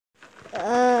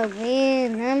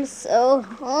so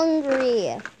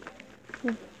hungry.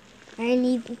 I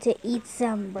need to eat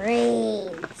some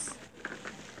brains.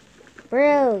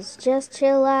 Bros, just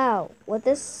chill out. With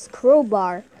this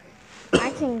crowbar,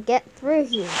 I can get through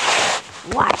here.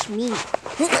 Watch me.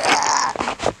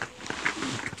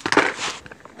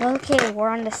 Okay, we're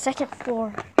on the second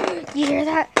floor. You hear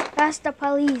that? That's the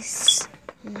police.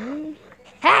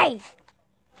 Hey!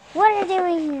 What are you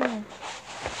doing here?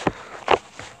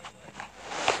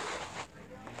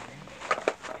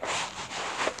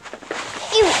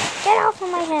 Ew! Get off of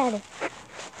my head!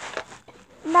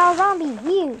 Now, zombie,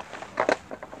 you!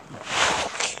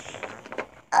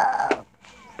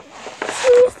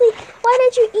 Seriously, why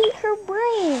did you eat her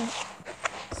brain?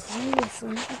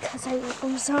 Seriously, because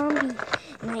I'm a zombie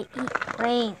and I eat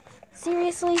brain.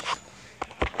 Seriously?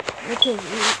 Okay,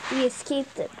 we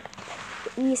escaped it.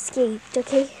 We escaped,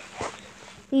 okay?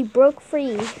 We broke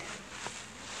free.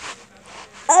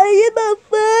 I am a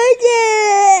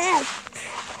virgin!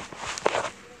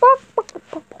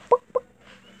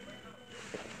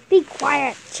 Be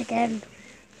quiet, chicken.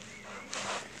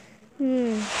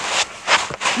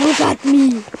 Look at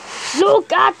me.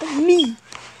 Look at me.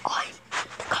 I'm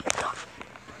the captain.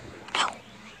 Ow.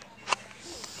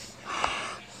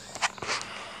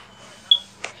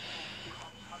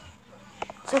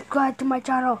 Subscribe to my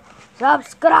channel.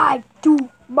 Subscribe to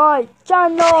my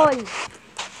channel.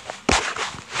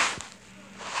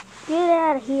 Get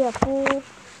out of here, fool.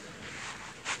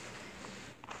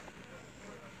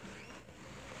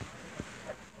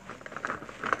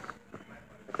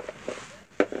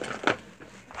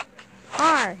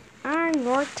 I'm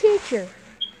your teacher.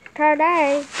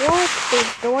 Today we'll be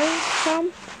doing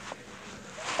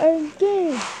a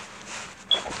game.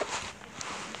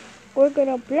 We're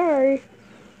gonna play.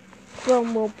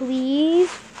 Drum roll, please.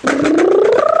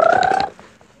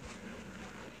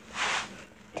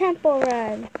 Temple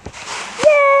Run.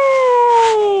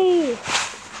 Yay!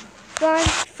 Run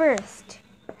first.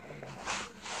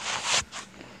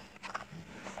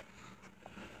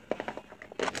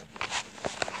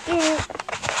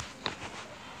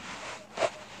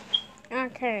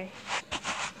 Okay.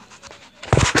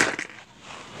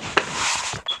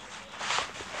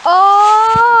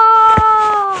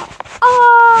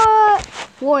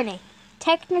 Warning.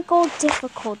 Technical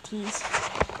difficulties.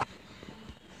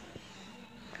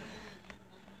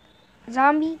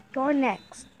 Zombie, you're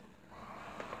next.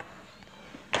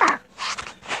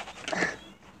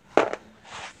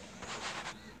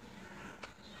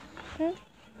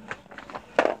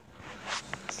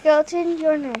 Skeleton,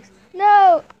 you're next.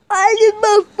 No! I am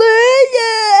a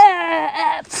failure!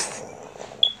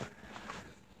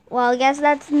 Well, I guess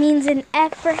that means an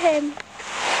F for him.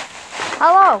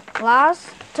 Hello, class.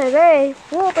 Today,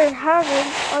 we'll be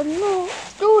having a new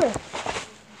student.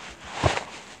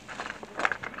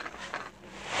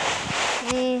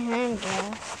 Hey, I'm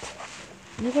guest.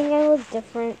 You think I look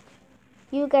different?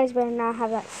 You guys better not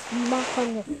have that smack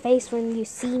on your face when you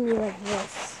see me like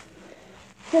this.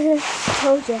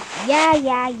 Told ya.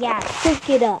 Yeah. Pick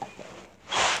it up.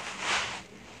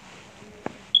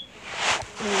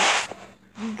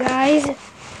 You guys,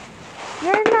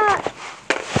 you're not.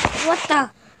 What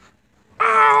the?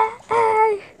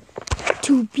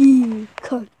 To be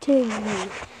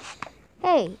continued.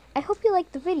 Hey, I hope you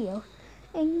liked the video,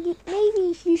 and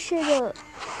maybe you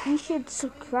should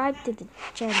subscribe to the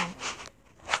channel.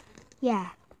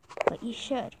 Yeah, but you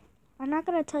should. I'm not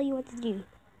gonna tell you what to do,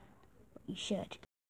 but you should.